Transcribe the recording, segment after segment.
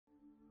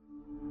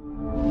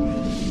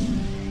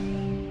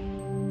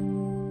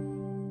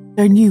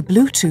Their new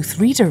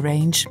Bluetooth reader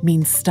range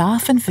means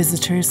staff and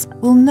visitors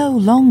will no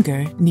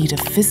longer need a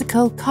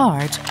physical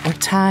card or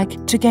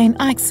tag to gain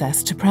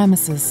access to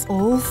premises.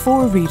 All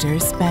 4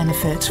 readers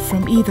benefit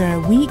from either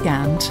a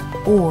WeGAND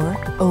or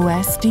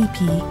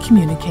OSDP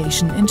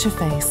communication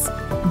interface.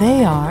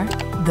 They are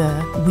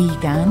the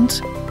WeGAND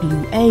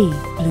Blue A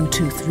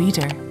Bluetooth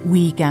reader,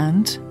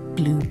 WeGAND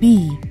Blue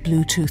B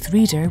Bluetooth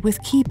reader with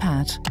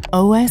keypad,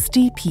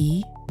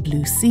 OSDP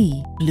Blue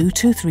C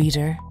Bluetooth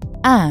reader,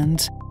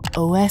 and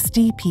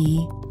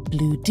OSDP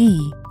Blue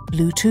D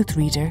Bluetooth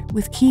reader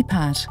with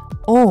keypad.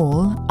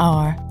 All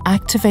are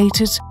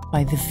activated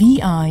by the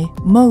VI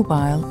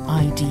Mobile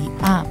ID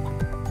app.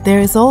 There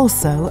is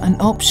also an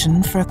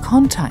option for a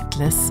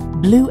contactless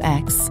Blue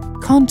X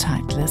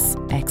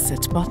contactless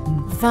exit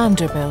button.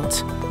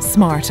 Vanderbilt.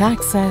 Smart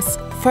access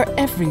for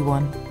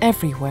everyone,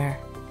 everywhere.